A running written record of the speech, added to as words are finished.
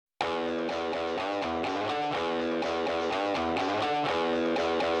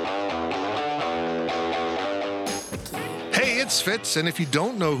It's Fitz, and if you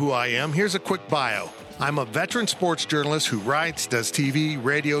don't know who I am, here's a quick bio. I'm a veteran sports journalist who writes, does TV,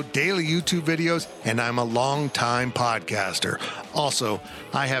 radio, daily YouTube videos, and I'm a longtime podcaster. Also,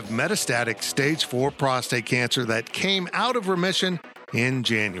 I have metastatic stage 4 prostate cancer that came out of remission in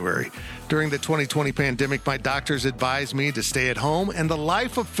January. During the 2020 pandemic, my doctors advised me to stay at home, and the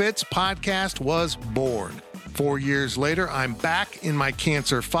Life of Fitz podcast was born. 4 years later, I'm back in my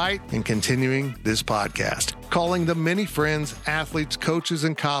cancer fight and continuing this podcast, calling the many friends, athletes, coaches,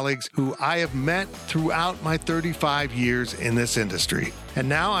 and colleagues who I have met throughout my 35 years in this industry. And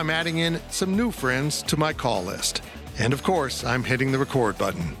now I'm adding in some new friends to my call list. And of course, I'm hitting the record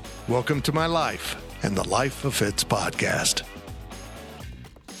button. Welcome to my life and the Life of Fitz podcast.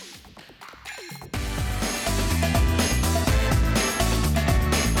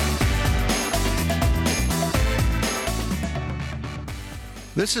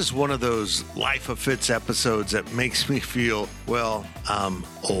 This is one of those Life of Fitz episodes that makes me feel, well,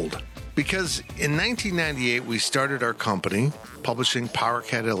 old. Because in 1998, we started our company publishing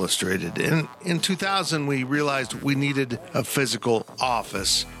PowerCat Illustrated. And in 2000, we realized we needed a physical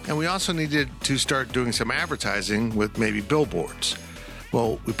office. And we also needed to start doing some advertising with maybe billboards.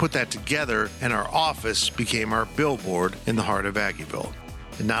 Well, we put that together, and our office became our billboard in the heart of Aggieville.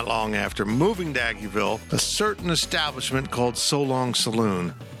 And not long after moving to Aggieville, a certain establishment called So Long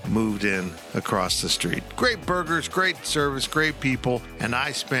Saloon moved in across the street. Great burgers, great service, great people, and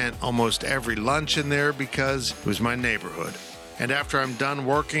I spent almost every lunch in there because it was my neighborhood. And after I'm done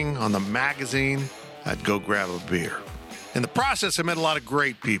working on the magazine, I'd go grab a beer. In the process, I met a lot of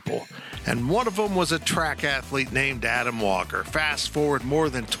great people, and one of them was a track athlete named Adam Walker. Fast forward more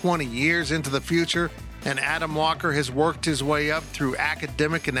than 20 years into the future, and Adam Walker has worked his way up through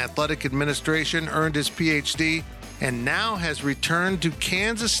academic and athletic administration, earned his PhD, and now has returned to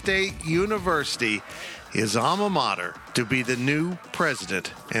Kansas State University, his alma mater, to be the new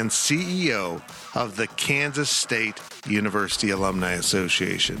president and CEO of the Kansas State University Alumni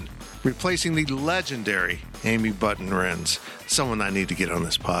Association, replacing the legendary Amy Button-Renz, someone I need to get on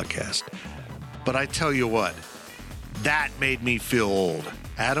this podcast. But I tell you what, that made me feel old.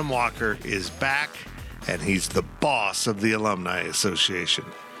 Adam Walker is back, and he's the boss of the Alumni Association.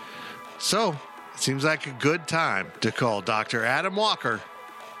 So, it seems like a good time to call Dr. Adam Walker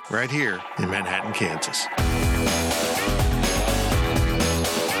right here in Manhattan, Kansas.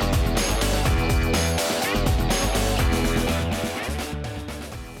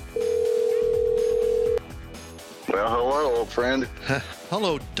 Well, hello, old friend.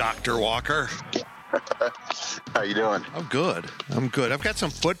 Hello, Dr. Walker. How you doing? I'm good. I've got some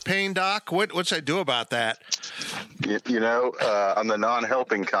foot pain, Doc. What should I do about that? I'm the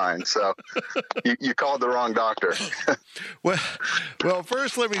non-helping kind, so you called the wrong doctor. Well,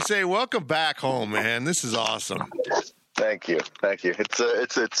 first let me say welcome back home, man. This is awesome. Thank you. It's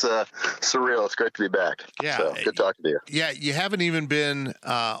surreal. It's great to be back. Yeah, so, good talking to you. Yeah, you haven't even been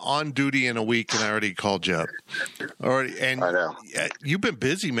on duty in a week, and I already called you up. I know. You've been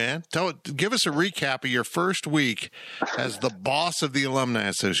busy, man. Give us a recap of your first week as the boss of the Alumni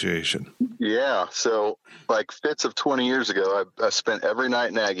Association. Yeah, so like fits of 20 years ago, I spent every night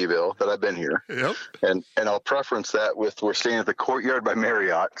in Aggieville that I've been here. Yep. And I'll preference that with we're staying at the Courtyard by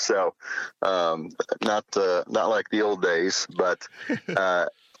Marriott, so not like the old days, but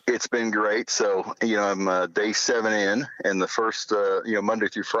it's been great. So, I'm day 7 in, and the first, Monday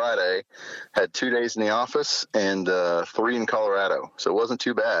through Friday, had 2 days in the office and 3 in Colorado. So it wasn't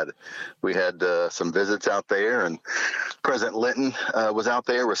too bad. We had some visits out there, and President Linton was out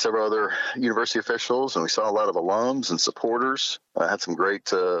there with several other university officials, and we saw a lot of alums and supporters. Had some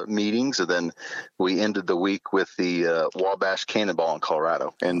great meetings, and then we ended the week with the Wabash Cannonball in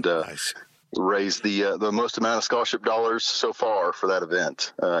Colorado. And nice. Raised the most amount of scholarship dollars so far for that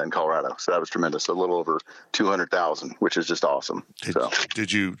event in Colorado. So that was tremendous. A little over $200,000, which is just awesome.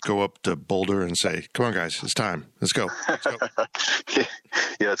 Did you go up to Boulder and say, "Come on, guys, it's time. Let's go"?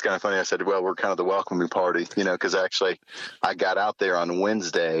 Yeah, it's kind of funny. I said, "Well, we're kind of the welcoming party," because actually I got out there on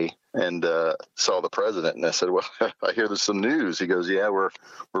Wednesday and saw the president, and I said, "Well, I hear there's some news." He goes, "Yeah, we're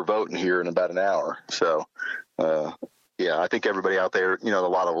voting here in about an hour." So. Yeah, I think everybody out there, a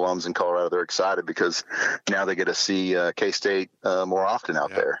lot of alums in Colorado, they're excited because now they get to see K-State more often out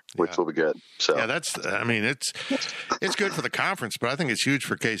there, which will be good. So yeah, it's good for the conference, but I think it's huge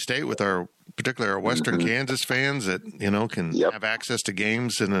for K-State with particularly our Western Kansas fans that, can have access to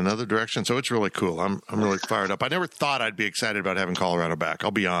games in another direction. So it's really cool. I'm really fired up. I never thought I'd be excited about having Colorado back.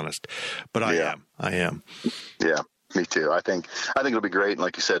 I'll be honest, but I am. Yeah. Me too. I think it'll be great, and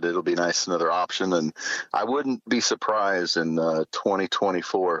like you said, it'll be nice, another option. And I wouldn't be surprised in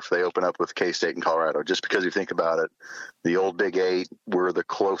 2024 if they open up with K-State and Colorado. Just because you think about it, the old Big Eight, we're the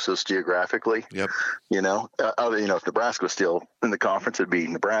closest geographically. Yep. If Nebraska was still in the conference, it'd be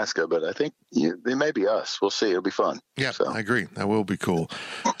Nebraska. But I think they may be us. We'll see. It'll be fun. Yeah, so. I agree. That will be cool.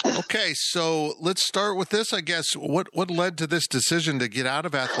 Okay, so let's start with this. I guess what led to this decision to get out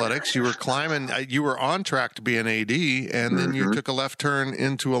of athletics? You were climbing. You were on track to be an AD, and then you took a left turn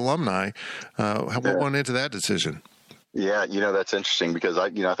into alumni. What went into that decision? Yeah, that's interesting because I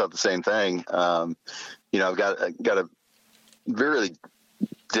thought the same thing. I've got a very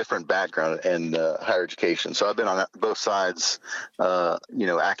different background in higher education. So I've been on both sides,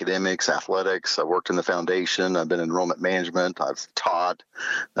 academics, athletics. I've worked in the foundation. I've been in enrollment management. I've taught.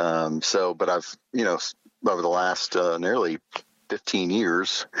 But I've, over the last nearly 15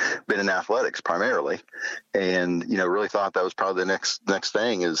 years, been in athletics primarily, and really thought that was probably the next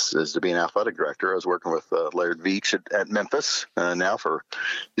thing is to be an athletic director. I was working with Laird Veach at Memphis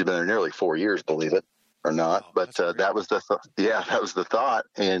he's been there nearly 4 years, believe it or not. Oh, but that was the thought,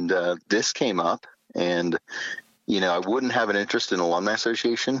 and this came up, and I wouldn't have an interest in Alumni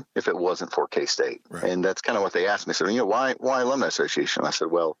Association if it wasn't for K-State. Right. And that's kind of what they asked me. So, why Alumni Association? I said,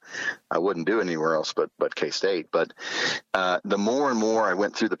 well, I wouldn't do it anywhere else but K-State. But the more and more I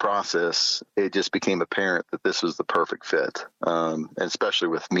went through the process, it just became apparent that this was the perfect fit. And especially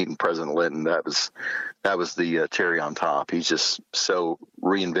with meeting President Linton, that was the cherry on top. He's just so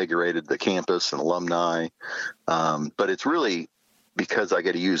reinvigorated the campus and alumni. But it's really because I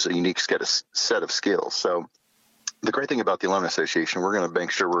get to use a unique set of skills. So the great thing about the Alumni Association, we're going to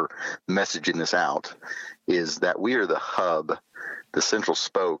make sure we're messaging this out, is that we are the hub, the central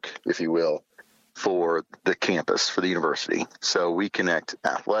spoke, if you will, for the campus, for the university. So we connect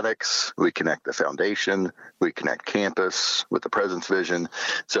athletics, we connect the foundation, we connect campus with the president's vision.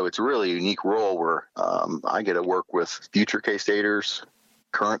 So it's really a unique role where I get to work with future K-Staters,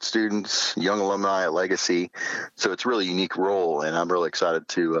 current students, young alumni at Legacy. So it's really a unique role, and I'm really excited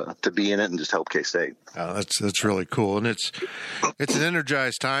to be in it and just help K-State. That's really cool, and it's an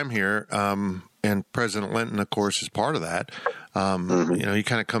energized time here. And President Linton, of course, is part of that. He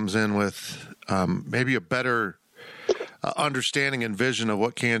kind of comes in with maybe a better understanding and vision of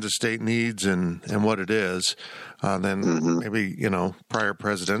what Kansas State needs and what it is than maybe, prior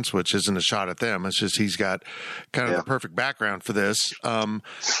presidents, which isn't a shot at them. It's just he's got kind of the perfect background for this. And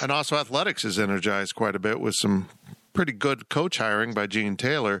also athletics is energized quite a bit with some pretty good coach hiring by Gene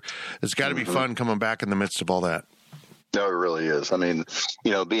Taylor. It's got to be fun coming back in the midst of all that. No, it really is. I mean,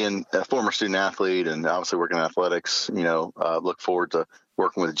 being a former student athlete and obviously working in athletics, look forward to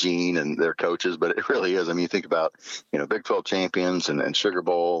working with Gene and their coaches, but it really is. I mean, you think about, Big 12 champions and Sugar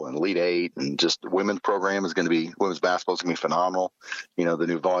Bowl and Elite Eight, and just the women's program women's basketball is going to be phenomenal. The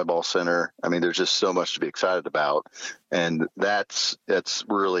new volleyball center. I mean, there's just so much to be excited about. And that's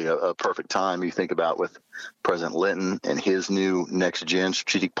really a perfect time. You think about with President Linton and his new next gen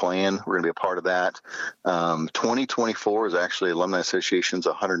strategic plan. We're going to be a part of that. 2024 is actually Alumni Association's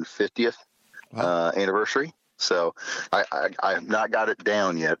 150th anniversary. So I have not got it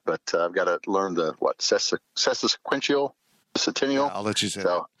down yet, but I've got to learn the sesquicentennial. Yeah, I'll let you say.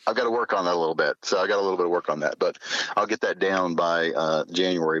 So I've got to work on that a little bit. So I got a little bit of work on that, but I'll get that down by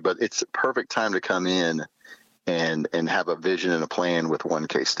January. But it's a perfect time to come in and have a vision and a plan with one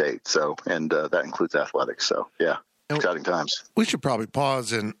K-State. So that includes athletics. So yeah. Exciting times. We should probably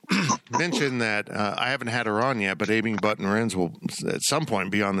pause and mention that I haven't had her on yet, but Amy Button-Renz will at some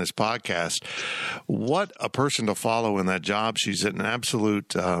point be on this podcast. What a person to follow in that job. She's an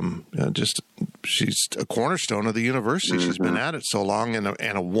absolute, she's a cornerstone of the university. She's been at it so long and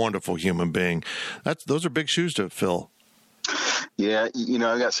a wonderful human being. Those are big shoes to fill. Yeah,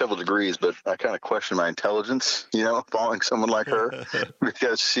 I've got several degrees, but I kind of question my intelligence, following someone like her,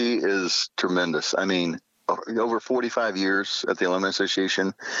 because she is tremendous. I mean, over 45 years at the Alumni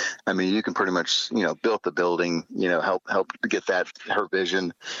Association. I mean, you can pretty much, build the building, help get her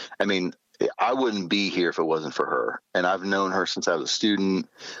vision. I mean, I wouldn't be here if it wasn't for her. And I've known her since I was a student,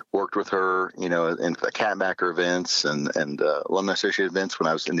 worked with her, in the Catbacker events and Alumni Association events when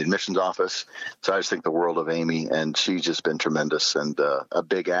I was in the admissions office. So I just think the world of Amy, and she's just been tremendous and a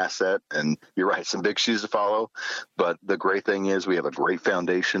big asset. And you're right, some big shoes to follow. But the great thing is we have a great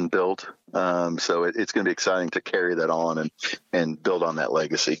foundation built. So it's going to be exciting to carry that on and build on that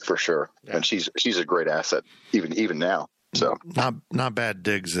legacy for sure. Yeah. And she's a great asset even now. So not bad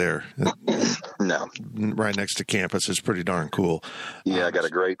digs there. No. right next to campus. It's pretty darn cool. Yeah, I got a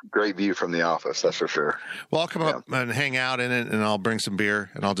great view from the office. That's for sure. Well, I'll come up and hang out in it, and I'll bring some beer,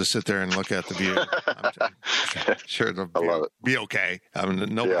 and I'll just sit there and look at the view. I'm sure it'll be okay. I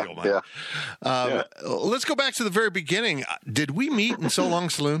mean, nobody will mind. Let's go back to the very beginning. Did we meet in So Long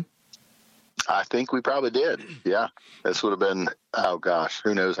Saloon? I think we probably did. Yeah. This would have been, oh gosh,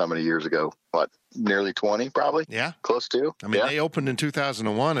 who knows how many years ago? What, nearly 20 probably? Yeah. Close to. I mean, they opened in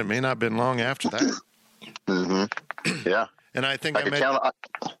 2001. It may not have been long after that. Mm-hmm. Yeah. And I think go ahead.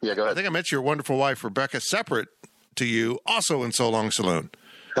 I think I met your wonderful wife, Rebecca, separate to you, also in So Long Saloon.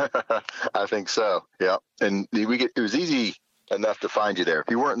 I think so. Yeah. And it was easy enough to find you there. If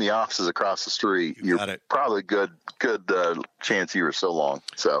you weren't in the offices across the street, you're probably good chance you were so long.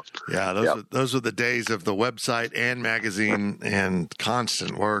 So yeah, those were the days of the website and magazine and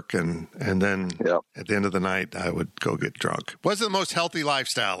constant work, and then at the end of the night I would go get drunk. Wasn't the most healthy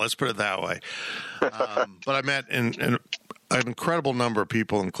lifestyle, let's put it that way. But I met an incredible number of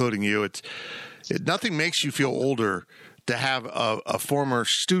people, including you. Nothing makes you feel older to have a former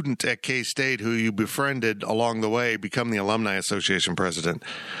student at K-State who you befriended along the way become the Alumni Association president.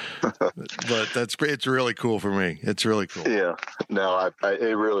 But that's great. It's really cool for me. It's really cool. Yeah. No,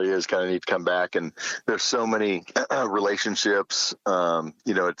 it really is kind of neat to come back. And there's so many relationships.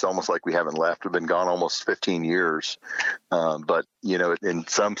 It's almost like we haven't left. We've been gone almost 15 years. But, in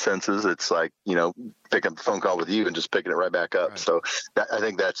some senses, it's like, picking up the phone call with you and just picking it right back up. Right. So I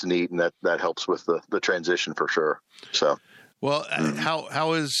think that's neat, and that helps with the transition for sure. So, well,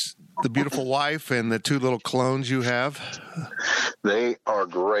 how is the beautiful wife and the two little clones you have? They are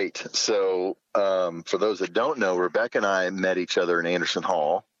great. So for those that don't know, Rebecca and I met each other in Anderson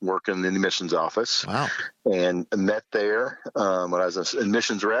Hall, working in the admissions office. Wow. And met there when I was an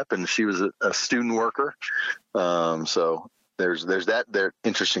admissions rep, and she was a student worker. So there's that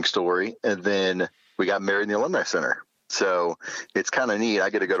interesting story. And then we got married in the Alumni Center. So it's kind of neat. I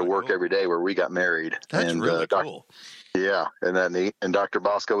get to go to work every day where we got married. That's really cool. Yeah, and then and Dr.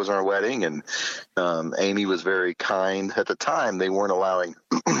 Bosco was in our wedding, and Amy was very kind. At the time, they weren't allowing,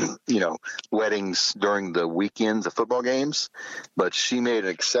 weddings during the weekends of football games, but she made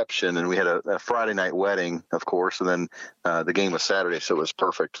an exception, and we had a Friday night wedding, of course, and then the game was Saturday, so it was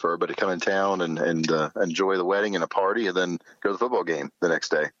perfect for everybody to come in town and enjoy the wedding and a party, and then go to the football game the next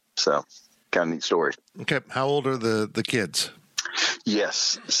day. So, kind of neat story. Okay, how old are the kids?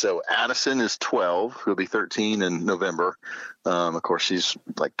 Yes. So Addison is 12. He'll be 13 in November. Of course, she's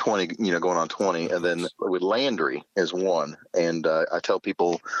like 20, going on 20. And then with Landry is 1. And I tell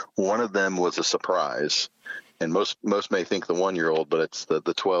people one of them was a surprise. And most may think the 1-year-old, but it's the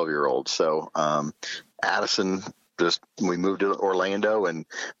 12-year-old. So Addison, we moved to Orlando and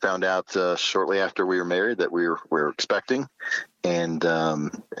found out shortly after we were married that we were expecting. And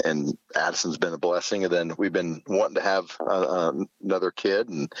Addison's been a blessing. And then we've been wanting to have another kid,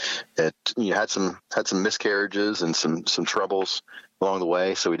 and it had some miscarriages and some troubles along the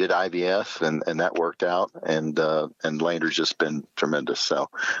way. So we did IVF, and that worked out. And Landry's just been tremendous. So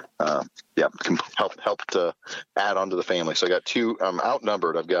helped add on to the family. So I got 2. I'm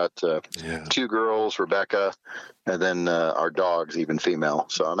outnumbered. I've got 2 girls, Rebecca, and then our dog's even female.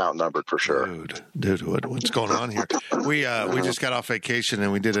 So I'm outnumbered for sure. Dude, what's going on here? We just got off vacation,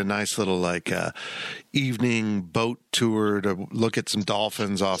 and we did a nice little evening boat tour to look at some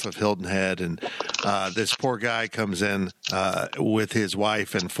dolphins off of Hilton Head, and this poor guy comes in with his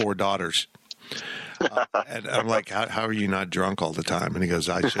wife and 4 daughters. And I'm like, how are you not drunk all the time? And he goes,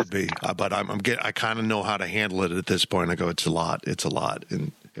 I should be, but I kind of know how to handle it at this point. I go, it's a lot.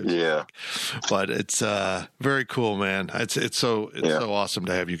 And but it's very cool, man. It's so awesome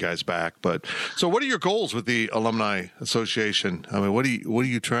to have you guys back. But so what are your goals with the Alumni Association? I mean, what are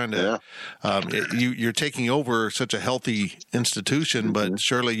you trying to, you're taking over such a healthy institution, but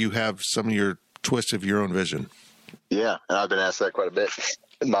surely you have some of your twists of your own vision. Yeah. And I've been asked that quite a bit.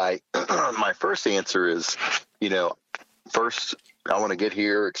 My first answer is, first I want to get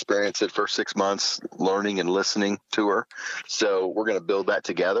here, experience it first 6 months, learning and listening to her. So we're going to build that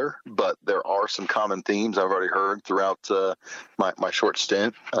together. But there are some common themes I've already heard throughout my short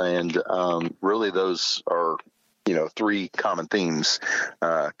stint. And really those are, 3 common themes.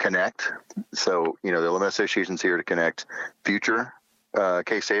 Connect. So, the Alumni Association's here to connect future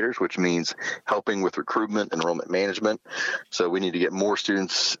K-Staters, which means helping with recruitment, enrollment management. So we need to get more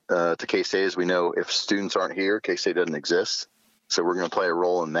students to K-State. As we know, if students aren't here, K-State doesn't exist. So we're going to play a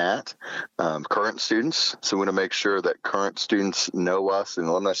role in that. Current students. So we want to make sure that current students know us in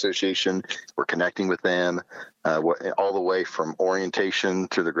the Alumni Association. We're connecting with them all the way from orientation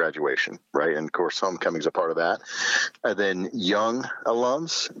to the graduation, right? And of course, homecoming is a part of that. And then young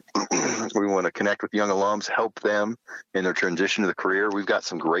alums, we want to connect with young alums, help them in their transition to the career. We've got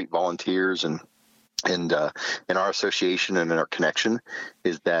some great volunteers and in our association and in our connection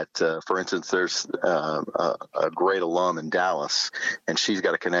is that, for instance, there's a great alum in Dallas, and she's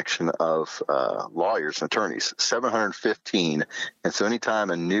got a connection of lawyers and attorneys, 715. And so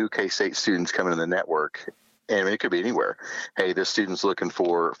anytime a new K-State student's coming in the network, and it could be anywhere. Hey, this student's looking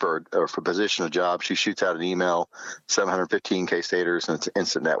for a position, a job. She shoots out an email, 715 K-Staters, and it's an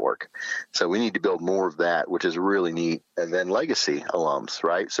instant network. So we need to build more of that, which is really neat. And then legacy alums,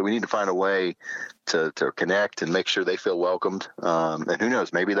 right? So we need to find a way to connect and make sure they feel welcomed. And who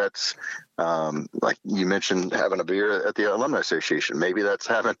knows, maybe that's like you mentioned, having a beer at the Alumni Association. Maybe that's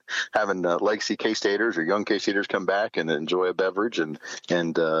having legacy K-Staters or young K-Staters come back and enjoy a beverage and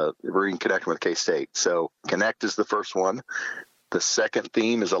reconnect with K-State. So connect is the first one. The second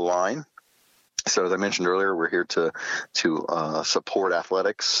theme is align. So as I mentioned earlier, we're here to support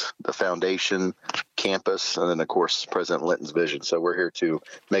athletics, the foundation, campus, and then, of course, President Linton's vision. So we're here to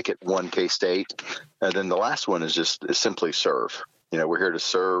make it one K-State. And then the last one is simply serve. We're here to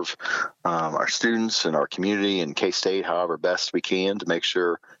serve our students and our community and K-State however best we can to make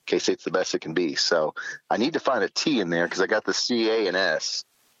sure K-State's the best it can be. So I need to find a T in there because I got the C, A, and S.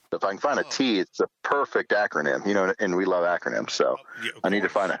 If I can find a T, it's a perfect acronym, and we love acronyms. So I need to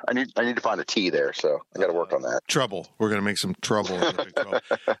find a T there. So I got to work on that. Trouble. We're going to make some trouble. In the Big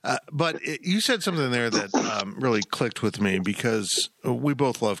 12. But you said something there that really clicked with me because we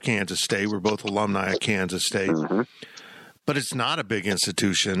both love Kansas State. We're both alumni at Kansas State. Mm-hmm. But it's not a big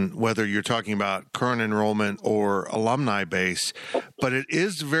institution, whether you're talking about current enrollment or alumni base, but it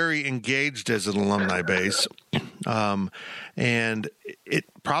is very engaged as an alumni base. And it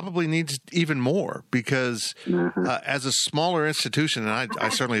probably needs even more because as a smaller institution, and I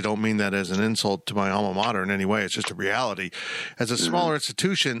certainly don't mean that as an insult to my alma mater in any way, it's just a reality. As a smaller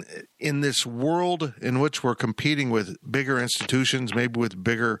institution, in this world in which we're competing with bigger institutions, maybe with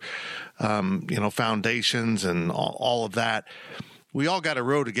bigger foundations and all of that, we all got to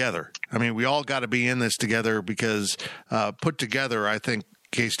row together. I mean, we all got to be in this together because put together, I think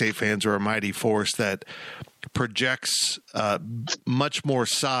K-State fans are a mighty force that projects much more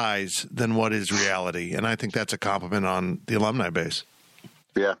size than what is reality. And I think that's a compliment on the alumni base.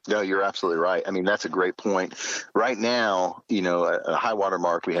 Yeah, no, you're absolutely right. I mean, that's a great point. Right now, a high water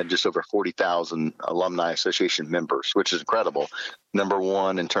mark, we had just over 40,000 Alumni Association members, which is incredible. Number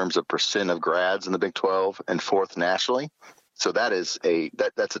one in terms of percent of grads in the Big 12 and fourth nationally. So that is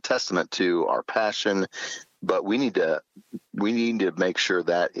that's a testament to our passion, but we need to make sure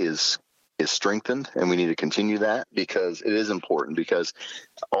that is strengthened, and we need to continue that because it is important. Because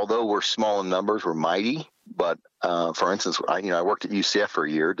although we're small in numbers, we're mighty. But for instance, I worked at UCF for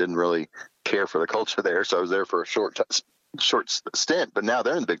a year, didn't really care for the culture there, so I was there for a short stint. But now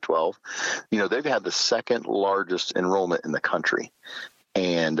they're in the Big 12. They've had the second largest enrollment in the country.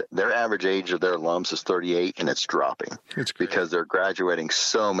 And their average age of their alums is 38, and it's dropping because they're graduating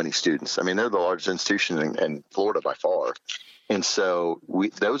so many students. I mean, they're the largest institution in Florida by far. And so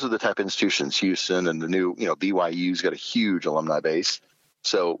those are the type of institutions, Houston and the new, BYU's got a huge alumni base.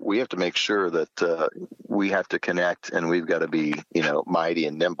 So we have to make sure that we have to connect, and we've got to be, mighty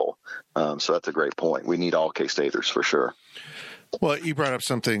and nimble. So that's a great point. We need all K-Staters for sure. Well, you brought up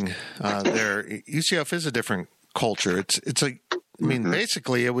something there. UCF is a different culture. It's like,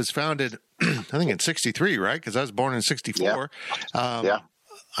 basically it was founded, I think in 63, right? Because I was born in 64. Yeah.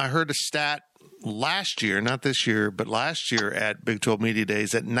 I heard a stat last year, not this year, but last year at Big 12 Media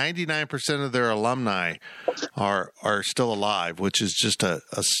Days that 99% of their alumni are still alive, which is just a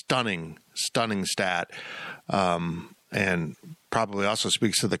stunning stat. And probably also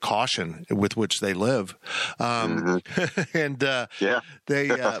speaks to the caution with which they live. But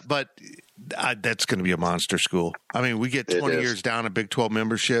that's going to be a monster school. I mean, we get 20 years down of Big 12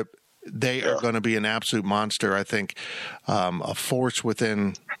 membership. They are going to be an absolute monster. I think a force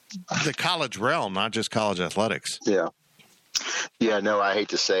within the college realm, not just college athletics. Yeah. Yeah, no, I hate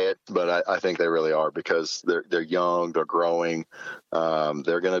to say it, but I think they really are because they're young, they're growing.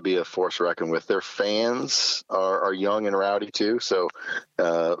 They're going to be a force to reckon with. Their fans are young and rowdy too. So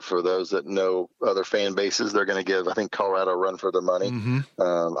For those that know other fan bases, they're going to give, I think, Colorado a run for their money.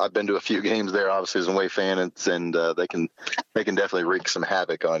 I've been to a few games there, obviously, as a away fan, and they can definitely wreak some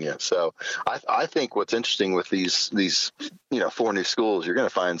havoc on you. So I think what's interesting with these 4 new schools, you're going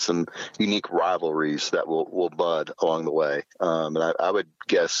to find some unique rivalries that will bud along the way. And I would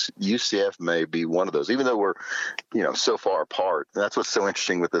guess UCF may be one of those, even though we're so far apart. And that's what's so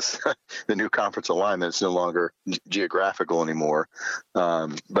interesting with this the new conference alignment. It's no longer geographical anymore.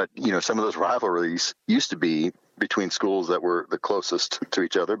 But some of those rivalries used to be between schools that were the closest to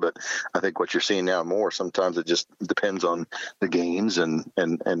each other. But I think what you're seeing now more, sometimes it just depends on the games and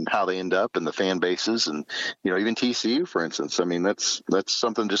how they end up and the fan bases. And, even TCU, for instance, I mean, that's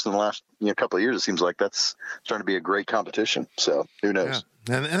something just in the last couple of years, it seems like that's starting to be a great competition. So who knows?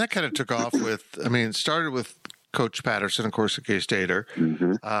 Yeah. And that kind of took off it started with Coach Patterson, of course, a K-Stater.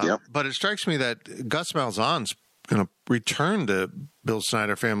 But it strikes me that Gus Malzahn's going to return to Bill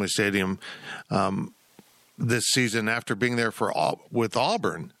Snyder Family Stadium this season after being there with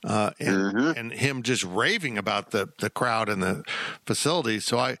Auburn and him just raving about the crowd and the facility.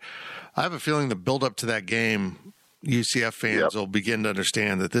 So I have a feeling the build up to that game, UCF fans will begin to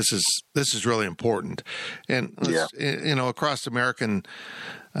understand that this is really important. And across American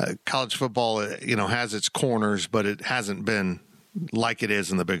college football, has its corners, but it hasn't been like it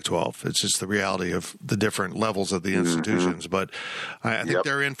is in the Big 12. It's just the reality of the different levels of the institutions. But I think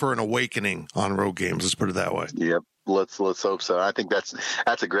they're in for an awakening on road games. Let's put it that way. Yep. Let's hope so. I think that's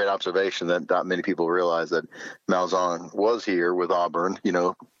a great observation that not many people realize that Malzahn was here with Auburn,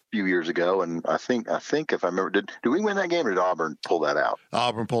 few years ago, and I think if I remember, did we win that game or did Auburn pull that out?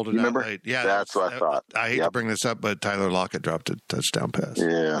 Auburn pulled it out late. Yeah, that's what I thought. I hate to bring this up, but Tyler Lockett dropped a touchdown pass.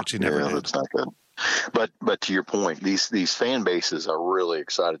 Yeah, which he never did. That's not good. But to your point, these fan bases are really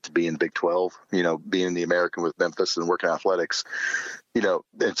excited to be in Big 12. Being in the American with Memphis and working athletics.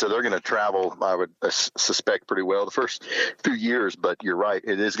 And so they're going to travel, I would suspect, pretty well the first few years. But you're right,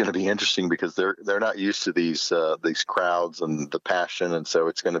 it is going to be interesting because they're not used to these crowds and the passion, and so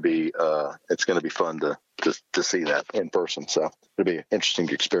it's going to be fun to see that in person. So it'll be an interesting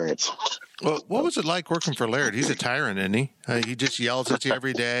experience. Well, what was it like working for Laird? He's a tyrant, isn't he? He just yells at you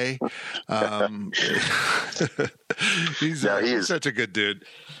every day. He's such a good dude.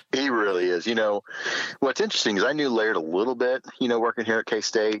 He really is. What's interesting is I knew Laird a little bit, working here at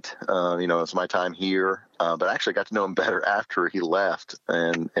K-State. It's my time here, but I actually got to know him better after he left,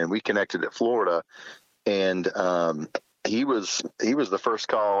 and we connected at Florida. And he was the first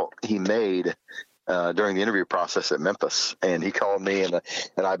call he made during the interview process at Memphis, and he called me and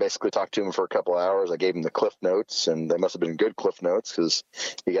I basically talked to him for a couple of hours. I gave him the Cliff Notes, and they must have been good Cliff Notes because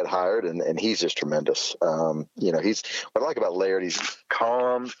he got hired, and he's just tremendous. He's what I like about Laird. He's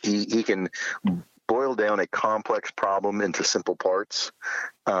calm. He can boil down a complex problem into simple parts.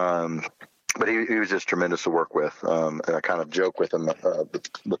 But he was just tremendous to work with. And I kind of joke with him.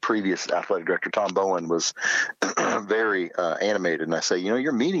 The previous athletic director, Tom Bowen, was very animated. And I say,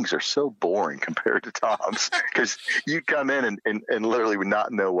 your meetings are so boring compared to Tom's because you'd come in and literally would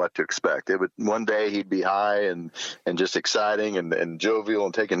not know what to expect. One day he'd be high and just exciting and jovial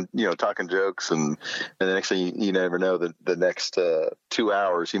and talking jokes. And the next thing you never know, the next 2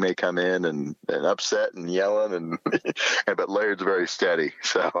 hours he may come in and upset and yelling. But Laird's very steady.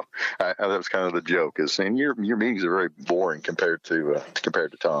 So that was kind of the joke, is saying your meetings are very boring compared to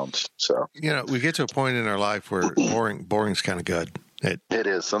Tom's. So we get to a point in our life where boring's kind of good. It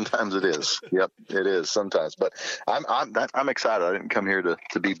is. Sometimes it is. Yep, it is sometimes. But I'm excited. I didn't come here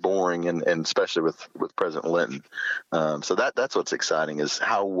to be boring, and especially with President Linton. So that's what's exciting, is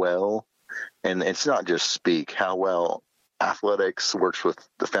how well, and it's not just speak, how well athletics works with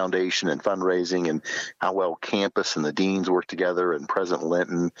the foundation and fundraising, and how well campus and the deans work together, and President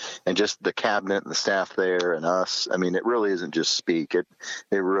Linton and just the cabinet and the staff there and us. I mean, it really isn't just speak. It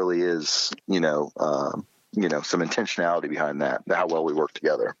really is, some intentionality behind that, how well we work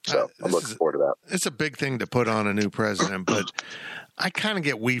together. So I'm looking forward to that. It's a big thing to put on a new president, but I kind of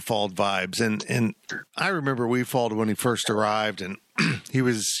get Weefald vibes. And I remember Weefald when he first arrived, and he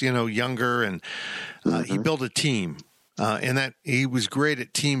was, younger, and he built a team. And that he was great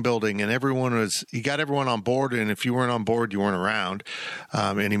at team building, and he got everyone on board. And if you weren't on board, you weren't around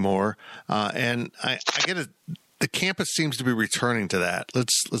anymore. And I get it. The campus seems to be returning to that.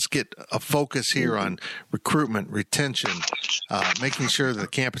 Let's get a focus here on recruitment, retention, making sure that the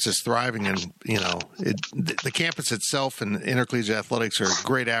campus is thriving, and the campus itself and intercollegiate athletics are a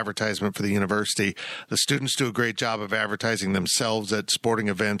great advertisement for the university. The students do a great job of advertising themselves at sporting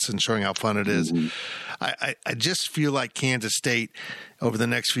events and showing how fun it is. I just feel like Kansas State over the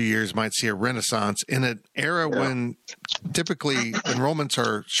next few years might see a renaissance in an era when typically enrollments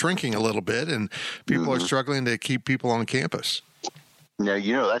are shrinking a little bit and people are struggling to keep people on campus.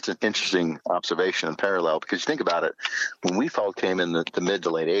 Yeah, that's an interesting observation and parallel, because you think about it, when we came in the mid to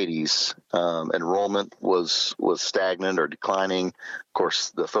late 80s, enrollment was stagnant or declining. Of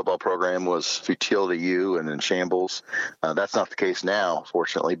course, the football program was futility U and in shambles. That's not the case now,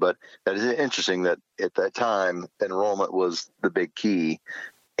 fortunately, but that is interesting that at that time, enrollment was the big key.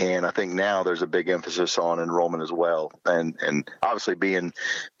 And I think now there's a big emphasis on enrollment as well. And obviously being,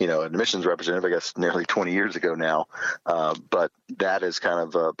 an admissions representative, I guess nearly 20 years ago now, but that is kind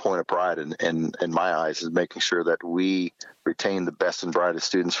of a point of pride in my eyes, is making sure that we retain the best and brightest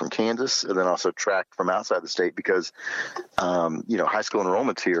students from Kansas, and then also attract from outside the state, because, high school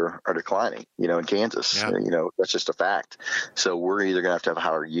enrollments here are declining, in Kansas. Yeah. That's just a fact. So we're either going to have a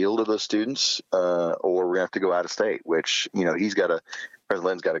higher yield of those students, or we're going to have to go out of state, which, President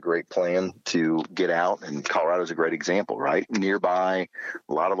Lynn's got a great plan to get out, and Colorado's a great example, right? Nearby,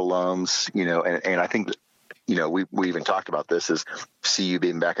 a lot of alums, and I think that, we even talked about this as CU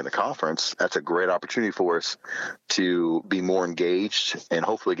being back in the conference. That's a great opportunity for us to be more engaged and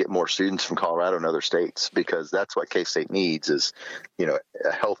hopefully get more students from Colorado and other states, because that's what K-State needs is,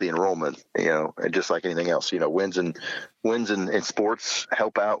 a healthy enrollment, and just like anything else, wins in sports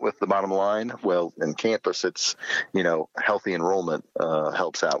help out with the bottom line. Well, in campus, it's, healthy enrollment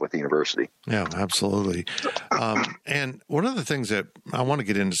helps out with the university. Yeah, absolutely. And one of the things that I want to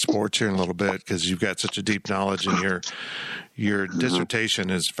get into sports here in a little bit, because you've got such a deep knowledge, and your dissertation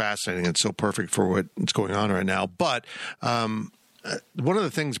is fascinating. It's so perfect for what's going on right now. But one of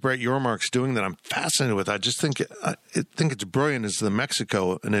the things Brett Yormark's doing that I'm fascinated with, I just think it's brilliant, is the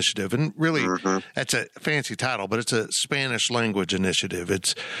Mexico Initiative. And really, that's a fancy title, but it's a Spanish language initiative.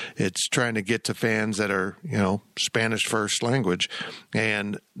 It's trying to get to fans that are, Spanish first language.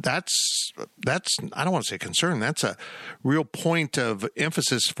 And that's I don't want to say concern. That's a real point of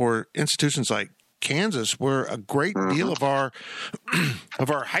emphasis for institutions like Kansas, where a great deal of our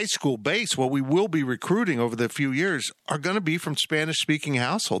high school base, what we will be recruiting over the few years, are going to be from Spanish-speaking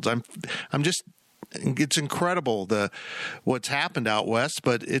households. It's incredible what's happened out west,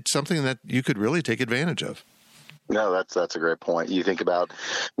 but it's something that you could really take advantage of. No, that's a great point. You think about,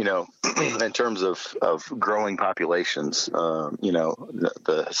 in terms of growing populations,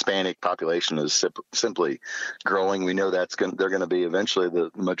 the Hispanic population is simply growing. We know they're going to be eventually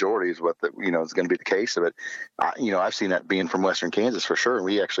the majority is what is going to be the case of it. I've seen that being from Western Kansas for sure. And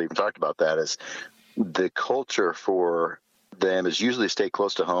we actually even talked about that, as the culture for them is usually stay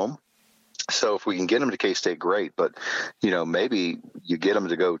close to home. So if we can get them to K-State, great. But, maybe you get them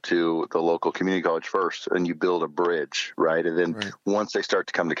to go to the local community college first, and you build a bridge, right? And then once they start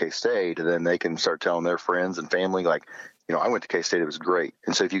to come to K-State, then they can start telling their friends and family, like, I went to K-State, it was great.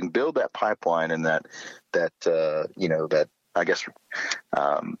 And so if you can build that pipeline and that I guess,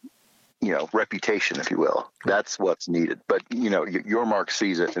 reputation, if you will, that's what's needed. But, Yormark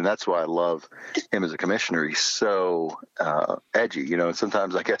sees it, and that's why I love him as a commissioner. He's so edgy, and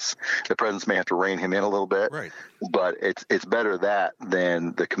sometimes I guess the presidents may have to rein him in a little bit, right? But it's better that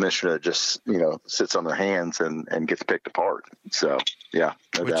than the commissioner that just, sits on their hands and gets picked apart. So, yeah.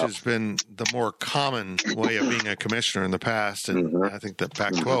 No Which doubt. has been the more common way of being a commissioner in the past. And I think the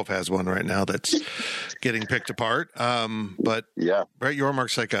Pac-12 has one right now that's getting picked apart. But yeah, Brett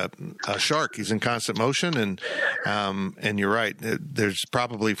Yormark's like a shark. He's in constant motion. And you're right. There's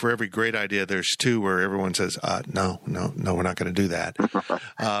probably, for every great idea, there's two where everyone says, no, we're not going to do that.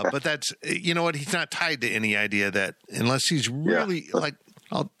 But that's, he's not tied to any idea that, unless he's really like,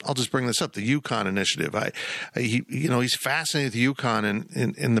 I'll just bring this up, the UConn initiative. He's fascinated with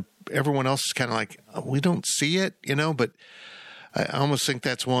UConn, and everyone else is kind of like, we don't see it, but I almost think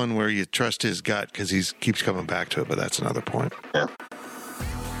that's one where you trust his gut, because he keeps coming back to it, but that's another point. Yeah.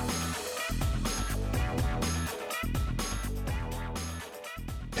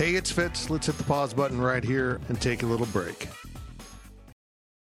 Hey, it's Fitz. Let's hit the pause button right here and take a little break.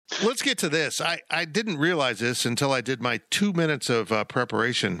 Let's get to this. I didn't realize this until I did my 2 minutes of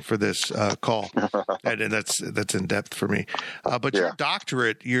preparation for this call, and that's in depth for me. But your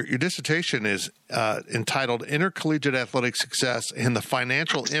doctorate, your dissertation is entitled "Intercollegiate Athletic Success and the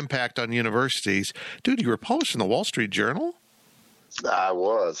Financial Impact on Universities." Dude, you were published in the Wall Street Journal? I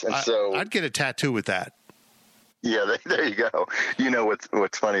was, and so I'd get a tattoo with that. Yeah, there you go. You know,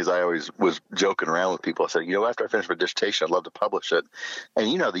 what's funny is I always was joking around with people. I said, after I finish my dissertation, I'd love to publish it. And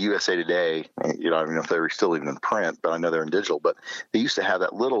the USA Today, I don't know if they were still even in print, but I know they're in digital. But they used to have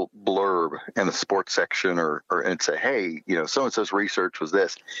that little blurb in the sports section, or and say, hey, so and so's research was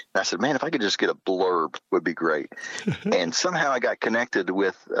this. And I said, man, if I could just get a blurb, would be great. And somehow I got connected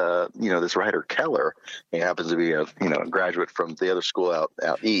with this writer Keller. He happens to be a graduate from the other school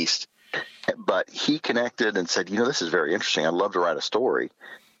out east. But he connected and said, this is very interesting. I'd love to write a story.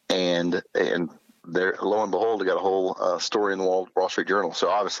 And there, lo and behold, I got a whole story in the Wall Street Journal. So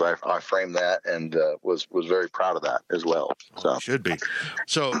obviously I framed that and was very proud of that as well. So should be.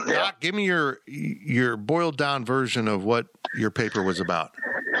 So Doc, give me your boiled down version of what your paper was about.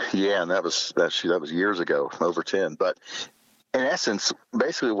 Yeah, and that was years ago, over 10. But in essence,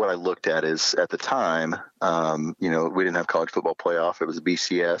 basically what I looked at is, at the time, we didn't have college football playoff. It was a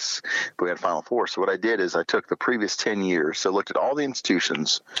BCS, but we had Final Four. So what I did is I took the previous 10 years, so looked at all the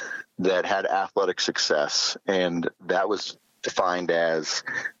institutions that had athletic success, and that was defined as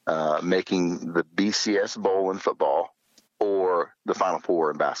making the BCS bowl in football or the Final Four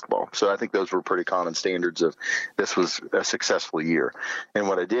in basketball. So I think those were pretty common standards of this was a successful year. And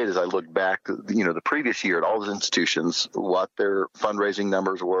what I did is I looked back, the previous year at all the institutions, what their fundraising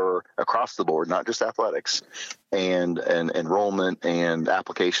numbers were across the board, not just athletics, and enrollment and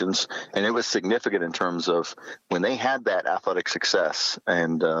applications. And it was significant in terms of when they had that athletic success.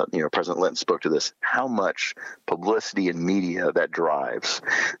 And, President Linton spoke to this, how much publicity and media that drives.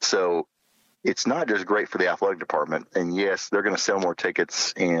 So it's not just great for the athletic department. And yes, they're going to sell more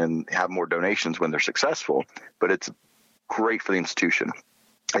tickets and have more donations when they're successful, but it's great for the institution.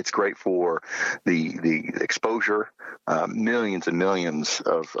 It's great for the exposure, millions and millions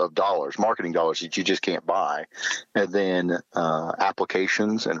of dollars, marketing dollars that you just can't buy. And then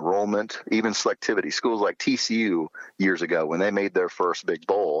applications, enrollment, even selectivity. Schools like TCU years ago, when they made their first big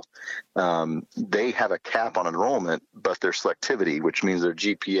bowl, they have a cap on enrollment, but their selectivity, which means their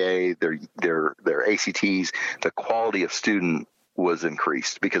GPA, their ACTs, the quality of student was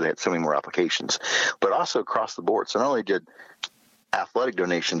increased because they had so many more applications. But also across the board. So not only did athletic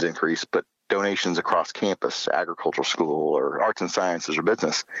donations increase, but donations across campus, agricultural school or arts and sciences or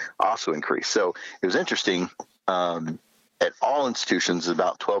business also increased. So it was interesting. At all institutions,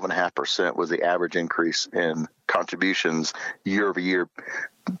 about 12.5% was the average increase in contributions year over year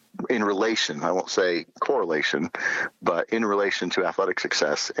in relation, I won't say correlation, but in relation to athletic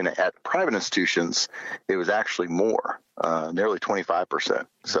success. And at private institutions, it was actually more, nearly 25%.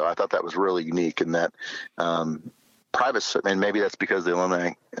 So I thought that was really unique in that private, and maybe that's because the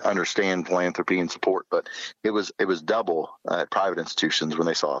alumni understand philanthropy and support, but it was double at private institutions when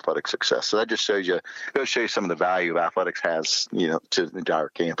they saw athletic success. So that just shows you some of the value of athletics has, to the entire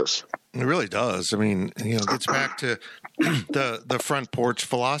campus. It really does. I mean, it gets back to the front porch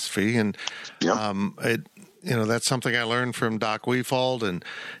philosophy, and that's something I learned from Doc Weefald, and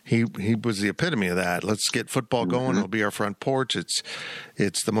he was the epitome of that. Let's get football going. It'll be our front porch.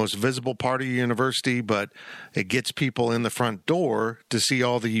 It's the most visible part of your university, but it gets people in the front door to see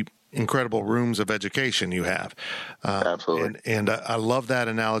all the incredible rooms of education you have. Absolutely. And I love that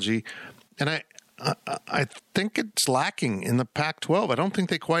analogy. And I think it's lacking in the Pac-12. I don't think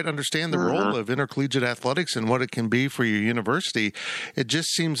they quite understand the role of intercollegiate athletics and what it can be for your university. It just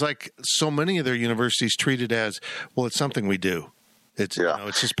seems like so many of their universities treat it as, well, it's something we do. It's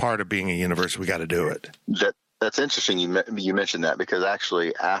it's just part of being a university. We got to do it. That's interesting. You mentioned that because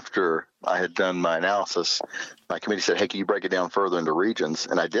actually after I had done my analysis, my committee said, hey, can you break it down further into regions?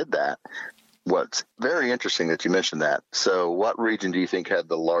 And I did that. What's very interesting that you mentioned that. So what region do you think had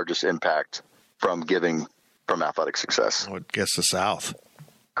the largest impact from athletic success? I would guess the South.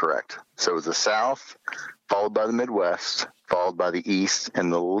 Correct. So it was the South, followed by the Midwest, followed by the East,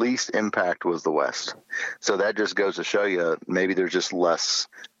 and the least impact was the West. So that just goes to show you maybe there's just less,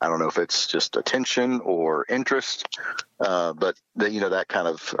 I don't know if it's just attention or interest, but that kind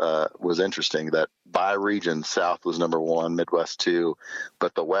of was interesting that by region, South was number one, Midwest two,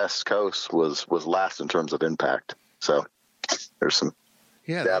 but the West Coast was last in terms of impact. So there's some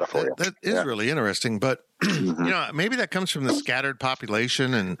data for you. That is really interesting, but maybe that comes from the scattered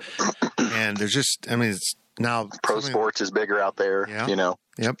population, and there's just, it's now pro sports is bigger out there.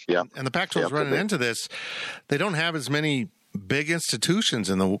 Yep. Yeah. And the Pac-12 is running into this. They don't have as many big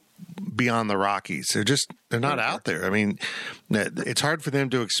institutions beyond the Rockies. They're not out there. I mean, it's hard for them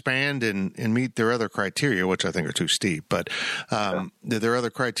to expand and meet their other criteria, which I think are too steep. But their other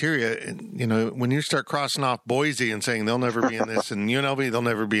criteria, when you start crossing off Boise and saying they'll never be in this, and UNLV they'll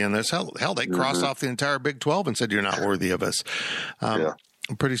never be in this, hell, they crossed off the entire Big 12 and said you're not worthy of us.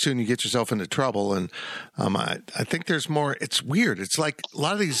 pretty soon you get yourself into trouble. And I think there's more. It's weird. It's like a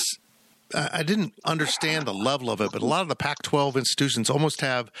lot of these. I didn't understand the level of it, but a lot of the Pac-12 institutions almost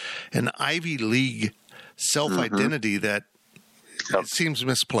have an Ivy League self-identity that it seems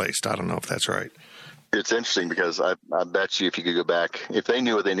misplaced. I don't know if that's right. It's interesting because I bet you if you could go back, if they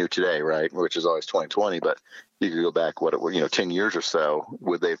knew what they knew today, right, which is always 2020, but you could go back, 10 years or so,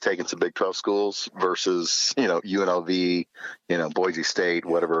 would they have taken some Big 12 schools versus, UNLV, Boise State,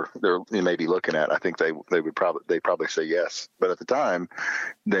 whatever they may be looking at? I think they would probably say yes. But at the time,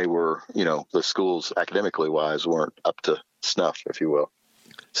 they were, the schools academically wise weren't up to snuff, if you will.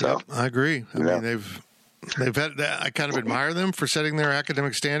 So yep, I agree. I mean, they've had. I kind of admire them for setting their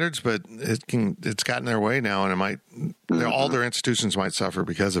academic standards, but it's gotten their way now, and it might. All their institutions might suffer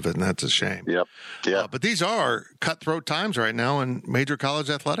because of it, and that's a shame. Yep. Yeah. But these are cutthroat times right now in major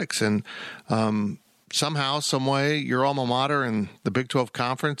college athletics, and somehow, some way, your alma mater and the Big 12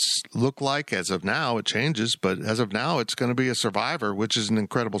 Conference look like, as of now, it changes, but as of now, it's going to be a survivor, which is an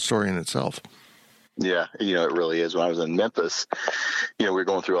incredible story in itself. Yeah, it really is. When I was in Memphis, we were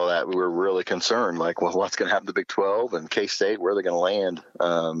going through all that. We were really concerned, like, well, what's going to happen to Big 12 and K-State? Where are they going to land?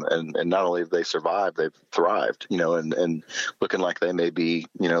 And not only have they survived, they've thrived, and looking like they may be,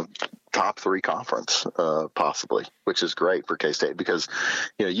 top 3 conference, possibly, which is great for K-State because,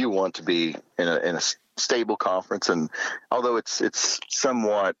 you want to be in a stable conference. And although it's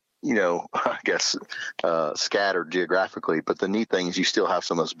somewhat, I guess, scattered geographically. But the neat thing is you still have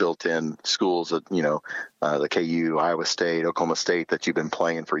some of those built-in schools that, the KU, Iowa State, Oklahoma State that you've been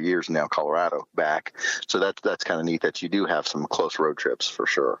playing for years now, Colorado back. So that's kind of neat that you do have some close road trips for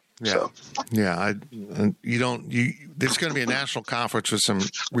sure. Yeah. So. Yeah. There's going to be a national conference with some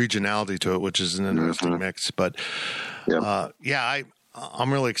regionality to it, which is an interesting mix. But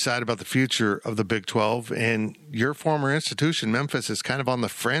I'm really excited about the future of the Big 12, and your former institution, Memphis, is kind of on the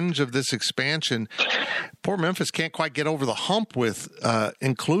fringe of this expansion. Poor Memphis can't quite get over the hump with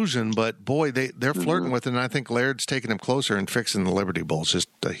inclusion, but boy, they're flirting with it, and I think Laird's taking them closer and fixing the Liberty Bowl is just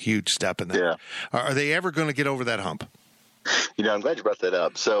a huge step in that. Yeah. Are they ever going to get over that hump? I'm glad you brought that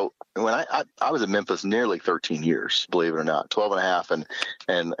up. So when I was in Memphis nearly 13 years, believe it or not, 12 and a half.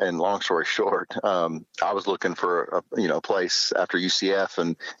 And long story short, I was looking for a place after UCF,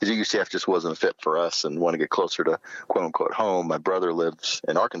 and UCF just wasn't a fit for us and wanted to get closer to quote unquote home. My brother lives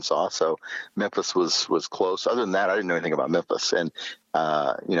in Arkansas, so Memphis was close. Other than that, I didn't know anything about Memphis. And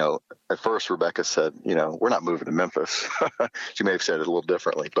at first Rebecca said, we're not moving to Memphis. She may have said it a little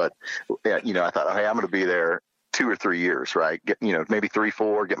differently, but I thought, hey, I'm going to be there 2 or 3 years, right? Maybe 3,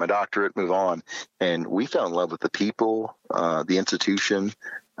 4, get my doctorate, move on. And we fell in love with the people, the institution.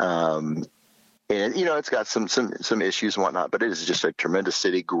 And, it's got some issues and whatnot, but it is just a tremendous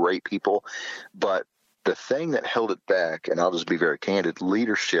city, great people. But the thing that held it back, and I'll just be very candid,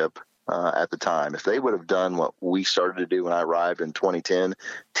 leadership at the time. If they would have done what we started to do when I arrived in 2010,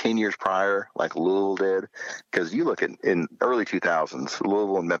 10 years prior, like Louisville did, because you look at in early 2000s,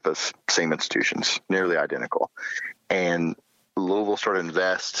 Louisville and Memphis, same institutions, nearly identical. And Louisville started to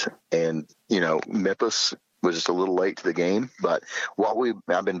invest, and, Memphis was just a little late to the game. But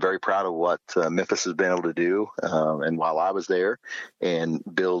I've been very proud of what Memphis has been able to do. And while I was there, and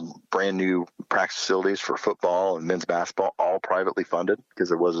build brand new practice facilities for football and men's basketball, all privately funded because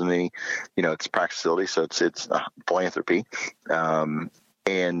there wasn't any, it's a practice facility. So it's philanthropy.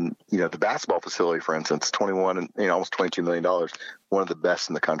 And, the basketball facility, for instance, 21 and almost $22 million, one of the best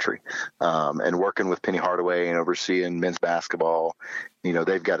in the country. And working with Penny Hardaway and overseeing men's basketball,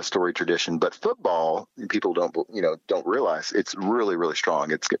 they've got a storied tradition. But football, people don't realize it's really, really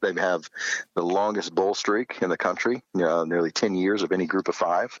strong. They have the longest bowl streak in the country, nearly 10 years of any group of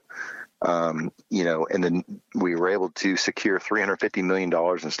 5. And then we were able to secure $350 million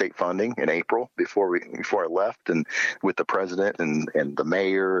in state funding in April before I left, and with the president and the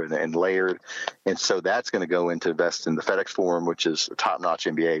mayor and Laird. And so that's going to go into invest in the FedEx Forum, which is a top-notch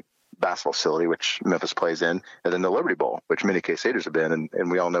NBA basketball facility, which Memphis plays in, and then the Liberty Bowl, which many K-Staters have been,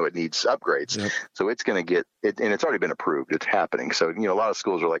 and we all know it needs upgrades. Yep. So it's going to get it, and it's already been approved. It's happening. So, a lot of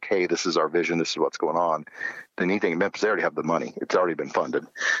schools are like, hey, this is our vision. This is what's going on. The neat thing in Memphis, they already have the money. It's already been funded.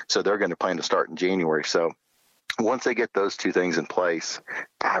 So they're going to plan to start in January. So once they get those 2 things in place,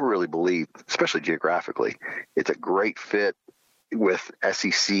 I really believe, especially geographically, it's a great fit with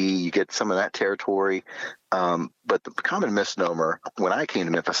SEC. You get some of that territory. But the common misnomer when I came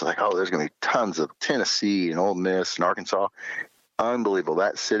to Memphis, I was like, oh, there's going to be tons of Tennessee and Ole Miss and Arkansas. Unbelievable.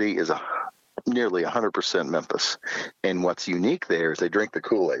 That city is nearly 100% Memphis. And what's unique there is they drink the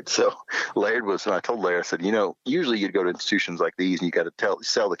Kool-Aid. So Laird and I told Laird, I said, usually you'd go to institutions like these and you got to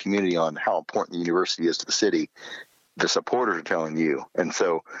sell the community on how important the university is to the city. the supporters are telling you. And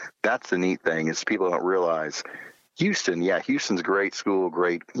so that's the neat thing is people don't realize Houston's a great school,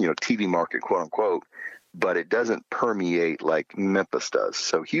 great, TV market, quote unquote, but it doesn't permeate like Memphis does.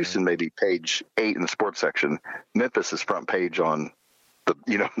 So Houston may be page 8 in the sports section. Memphis is front page on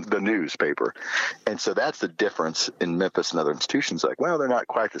the newspaper. And so that's the difference in Memphis and other institutions. Like, well, they're not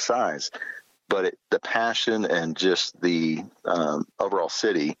quite the size, but the passion and just the overall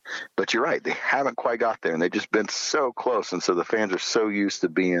city. But you're right, they haven't quite got there, and they've just been so close. And so the fans are so used to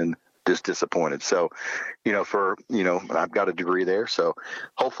being just disappointed. So, I've got a degree there. So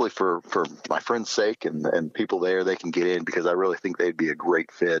hopefully for my friend's sake and people there, they can get in, because I really think they'd be a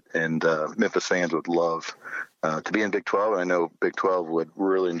great fit. And Memphis fans would love to be in Big 12. And I know Big 12 would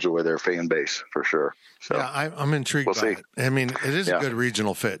really enjoy their fan base for sure. So yeah, I'm intrigued by it. I mean, it is a good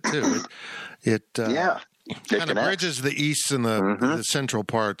regional fit too. It kind of bridges the east and the central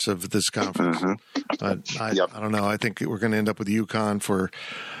parts of this conference. I don't know. I think we're going to end up with UConn for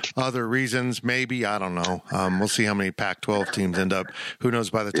other reasons. Maybe. I don't know. We'll see how many Pac-12 teams end up. Who knows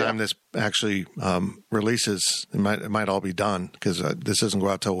by the time this actually releases, it might all be done, because this doesn't go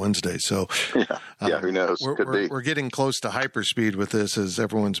out till Wednesday. So who knows? We're getting close to hyperspeed with this, as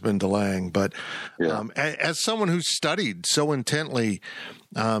everyone's been delaying. But as someone who's studied so intently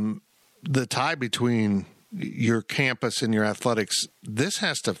the tie between your campus and your athletics, this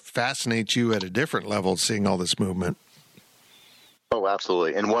has to fascinate you at a different level, seeing all this movement. Oh,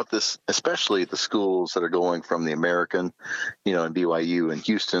 absolutely. And especially the schools that are going from the American, and BYU and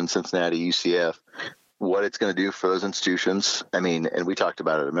Houston, Cincinnati, UCF, what it's going to do for those institutions. I mean, and we talked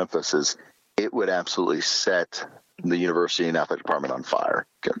about it at Memphis, is it would absolutely set the university and athletic department on fire.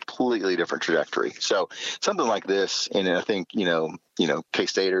 Completely different trajectory. So something like this, and I think,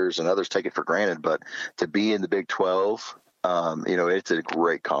 K-Staters and others take it for granted, but to be in the Big 12, it's a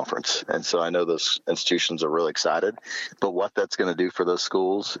great conference. And so I know those institutions are really excited, but what that's going to do for those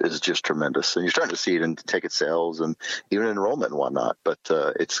schools is just tremendous. And you're starting to see it in ticket sales and even enrollment and whatnot, but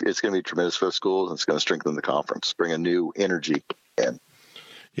it's going to be tremendous for the schools, and it's going to strengthen the conference, bring a new energy in.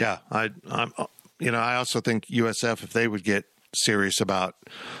 Yeah. I also think USF, if they would get serious about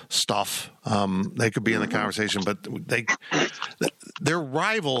stuff, they could be in the conversation, but their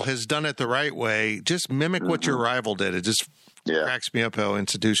rival has done it the right way. Just mimic what your rival did. It just cracks me up how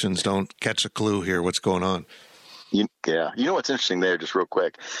institutions don't catch a clue here. What's going on? You know what's interesting there, just real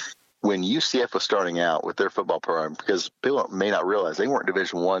quick, when UCF was starting out with their football program, because people may not realize they weren't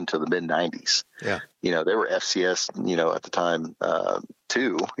Division I to the mid 90s. Yeah. They were FCS, at the time,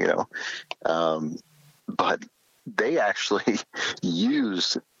 too, but they actually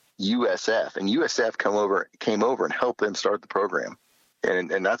used USF, and USF came over and helped them start the program.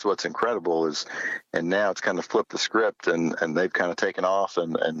 And that's what's incredible and now it's kind of flipped the script, and they've kind of taken off,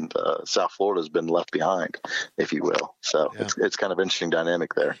 and South Florida has been left behind, if you will. So it's kind of interesting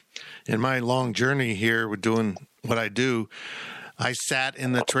dynamic there. In my long journey here with doing what I do, I sat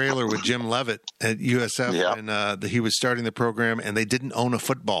in the trailer with Jim Leavitt at USF, and he was starting the program, and they didn't own a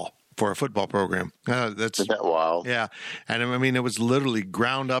football for a football program. Isn't that wild? Yeah. And I mean, it was literally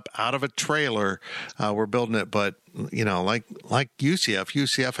ground up out of a trailer. We're building it, but like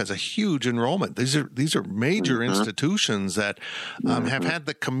UCF has a huge enrollment. These are major institutions that have had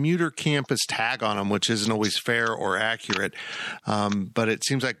the commuter campus tag on them, which isn't always fair or accurate. But it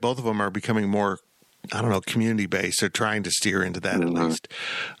seems like both of them are becoming more, community based. They're trying to steer into that at least.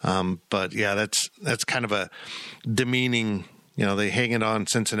 But yeah, that's kind of a demeaning. They hang it on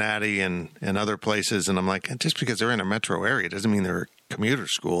Cincinnati and other places, and I'm like, just because they're in a metro area doesn't mean they're a commuter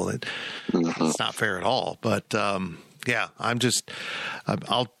school. It's not fair at all. But I'll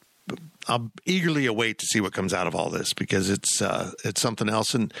eagerly await to see what comes out of all this, because it's something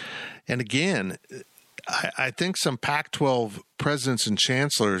else. And again, I think some Pac-12 presidents and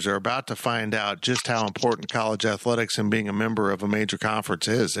chancellors are about to find out just how important college athletics and being a member of a major conference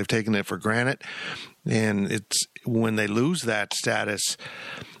is. They've taken it for granted, and it's when they lose that status,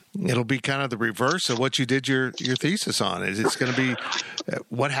 it'll be kind of the reverse of what you did your thesis on. It's going to be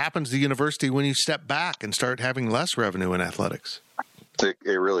what happens to the university when you step back and start having less revenue in athletics. It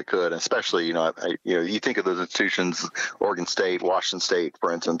really could, especially you think of those institutions, Oregon State, Washington State,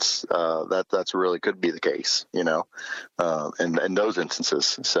 for instance. That's really could be the case, in those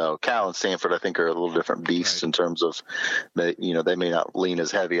instances. So Cal and Stanford, I think, are a little different beasts in terms of, they may not lean as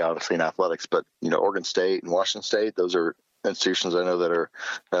heavy, obviously, in athletics, but Oregon State and Washington State, those are institutions I know that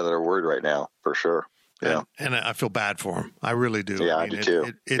are worried right now for sure. Yeah. And I feel bad for him. I really do. Yeah, I do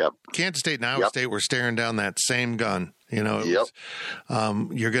too. Yep. Kansas State and Iowa State were staring down that same gun. You know,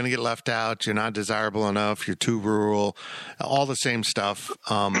 you're going to get left out. You're not desirable enough. You're too rural. All the same stuff.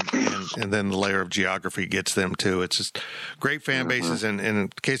 And then the layer of geography gets them too. It's just great fan bases. And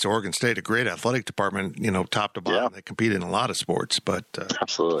in the case of Oregon State, a great athletic department, you know, top to bottom. They compete in a lot of sports. But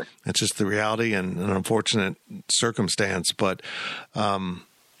absolutely, it's just the reality and an unfortunate circumstance. But I'm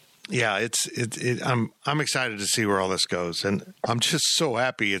excited to see where all this goes. And I'm just so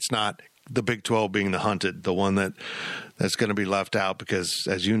happy it's not the Big 12 being the hunted, the one that's going to be left out, because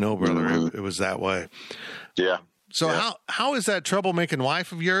as you know, brother, it was that way. Yeah. So how is that troublemaking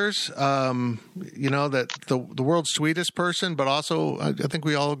wife of yours? You know, that the world's sweetest person, but also I think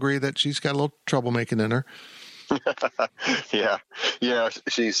we all agree that she's got a little troublemaking in her. Yeah. You know,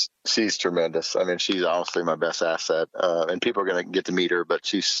 she's tremendous. I mean, she's honestly my best asset. And people are going to get to meet her, but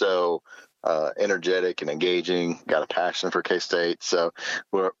she's so energetic and engaging, got a passion for K-State. So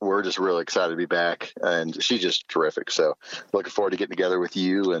we're just really excited to be back, and she's just terrific. So looking forward to getting together with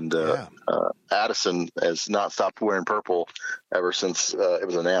you. And Addison has not stopped wearing purple ever since it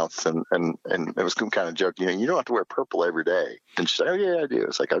was announced. And it was kind of joking, you know, you don't have to wear purple every day. And she's like, oh yeah, I do.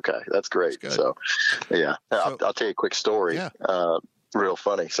 It's like, okay, that's great. So yeah, I'll tell you a quick story. Real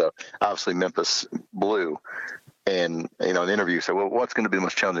funny. So obviously Memphis blue. And, you know, in the interview, said, well, what's going to be the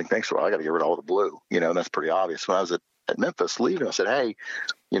most challenging thing? So I got to get rid of all the blue, you know, and that's pretty obvious. When I was at Memphis leaving, I said, hey,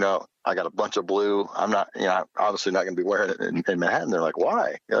 you know, I got a bunch of blue. I'm not, you know, obviously not going to be wearing it in Manhattan. They're like,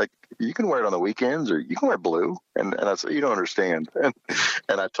 why? You're like, you can wear it on the weekends, or you can wear blue. And I said, you don't understand. And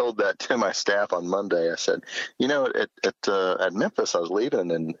I told that to my staff on Monday. I said, you know, at Memphis, I was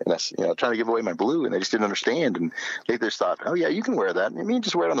leaving and I, you know, trying to give away my blue, and they just didn't understand. And they just thought, oh yeah, you can wear that. I mean,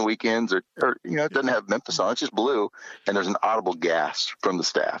 just wear it on the weekends, or you know, it doesn't have Memphis on it. It's just blue. And there's an audible gasp from the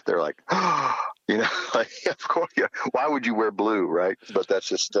staff. They're like, oh, you know, like, of course, yeah. Why would you wear blue, right? But that's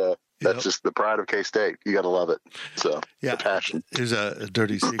just just the pride of K-State. You got to love it. So the passion. Here's a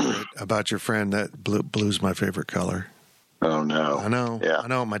dirty secret about your friend. That blue's my favorite color. Oh no! I know. Yeah. I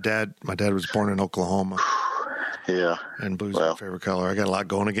know. My dad was born in Oklahoma. Yeah. And blue's my favorite color. I got a lot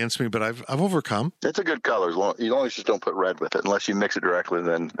going against me, but I've overcome. It's a good color. You always just don't put red with it unless you mix it directly,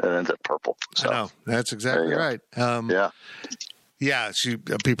 then it ends up purple. So, I know. That's exactly right. Yeah,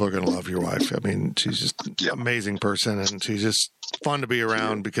 people are going to love your wife. I mean, she's just an amazing person, and she's just fun to be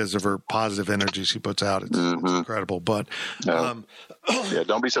around because of her positive energy she puts out. It's incredible. But don't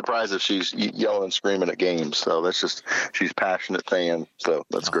be surprised if she's yelling and screaming at games. So she's a passionate fan. So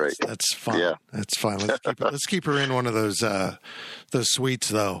that's great. That's fun. Yeah, that's fun. Let's keep her in one of those suites,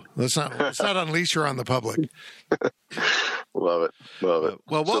 though. Let's not unleash her on the public. Love it. Well,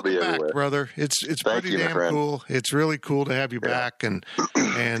 welcome back, brother. It's pretty damn cool. It's really cool to have you back, and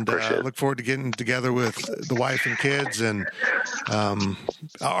look forward to getting together with the wife and kids. And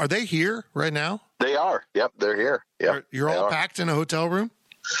are they here right now? They are. Yep, they're here. Yep, you're all packed in a hotel room?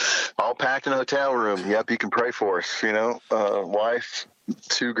 All packed in a hotel room. Yep, you can pray for us. You know, wife,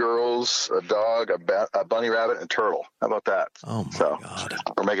 2 girls, a dog, a bunny rabbit, and a turtle. How about that? Oh, my God.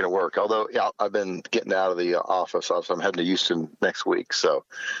 We're making it work. Although, I've been getting out of the office, so I'm heading to Houston next week. So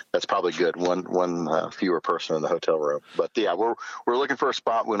that's probably good. One fewer person in the hotel room. But, we're looking for a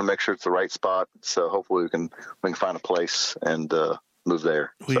spot. We want to make sure it's the right spot. So hopefully we can find a place and move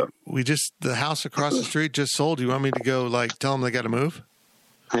there. The house across the street just sold. You want me to go, tell them they got to move?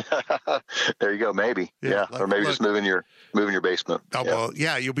 There you go. Maybe. Or maybe just moving your basement. Oh, well,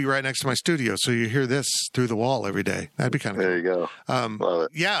 you'll be right next to my studio. So you hear this through the wall every day. That'd be kind of There you go. Love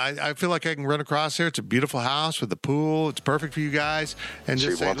it. Yeah. I feel like I can run across here. It's a beautiful house with a pool. It's perfect for you guys. And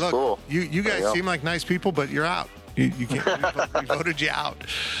just say, look, cool. you guys seem like nice people, but you're out. You can't. We voted you out.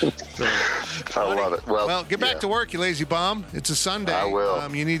 So, I love it. Well, get back to work, you lazy bum. It's a Sunday. I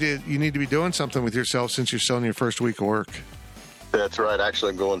will. You need to be doing something with yourself since you're still in your first week of work. That's right.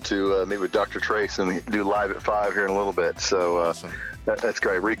 Actually, I'm going to meet with Dr. Trace and do live at 5 here in a little bit. So awesome. That's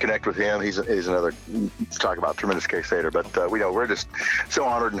great. Reconnect with him. He's another talk about tremendous K-Stater. But we're just so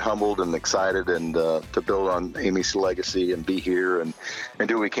honored and humbled and excited and to build on Amy's legacy and be here and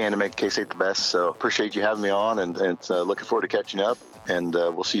do what we can to make K-State the best. So appreciate you having me on and looking forward to catching up. And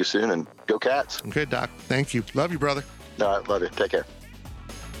we'll see you soon. And go Cats. Okay, Doc. Thank you. Love you, brother. All right. Love you. Take care.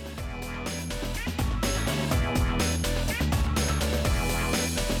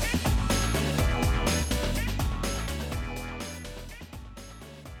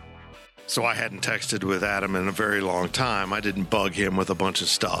 So I hadn't texted with Adam in a very long time. I didn't bug him with a bunch of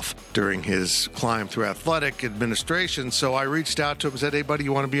stuff during his climb through athletic administration. So I reached out to him and said, hey, buddy,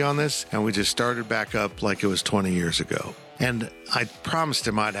 you want to be on this? And we just started back up like it was 20 years ago. And I promised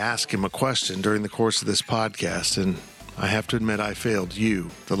him I'd ask him a question during the course of this podcast, and I have to admit I failed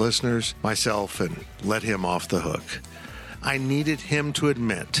you, the listeners, myself, and let him off the hook. I needed him to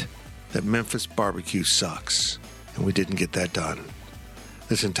admit that Memphis barbecue sucks, and we didn't get that done.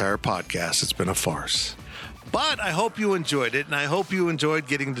 This entire podcast has been a farce. But I hope you enjoyed it, and I hope you enjoyed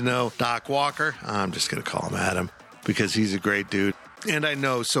getting to know Doc Walker. I'm just going to call him Adam because he's a great dude, and I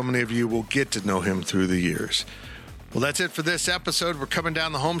know so many of you will get to know him through the years. Well, that's it for this episode. We're coming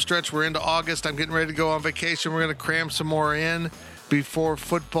down the home stretch. We're into August. I'm getting ready to go on vacation. We're going to cram some more in before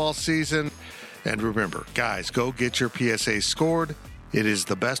football season. And remember, guys, go get your PSA scored. It is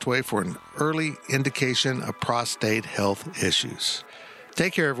the best way for an early indication of prostate health issues.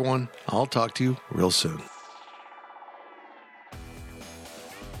 Take care, everyone. I'll talk to you real soon.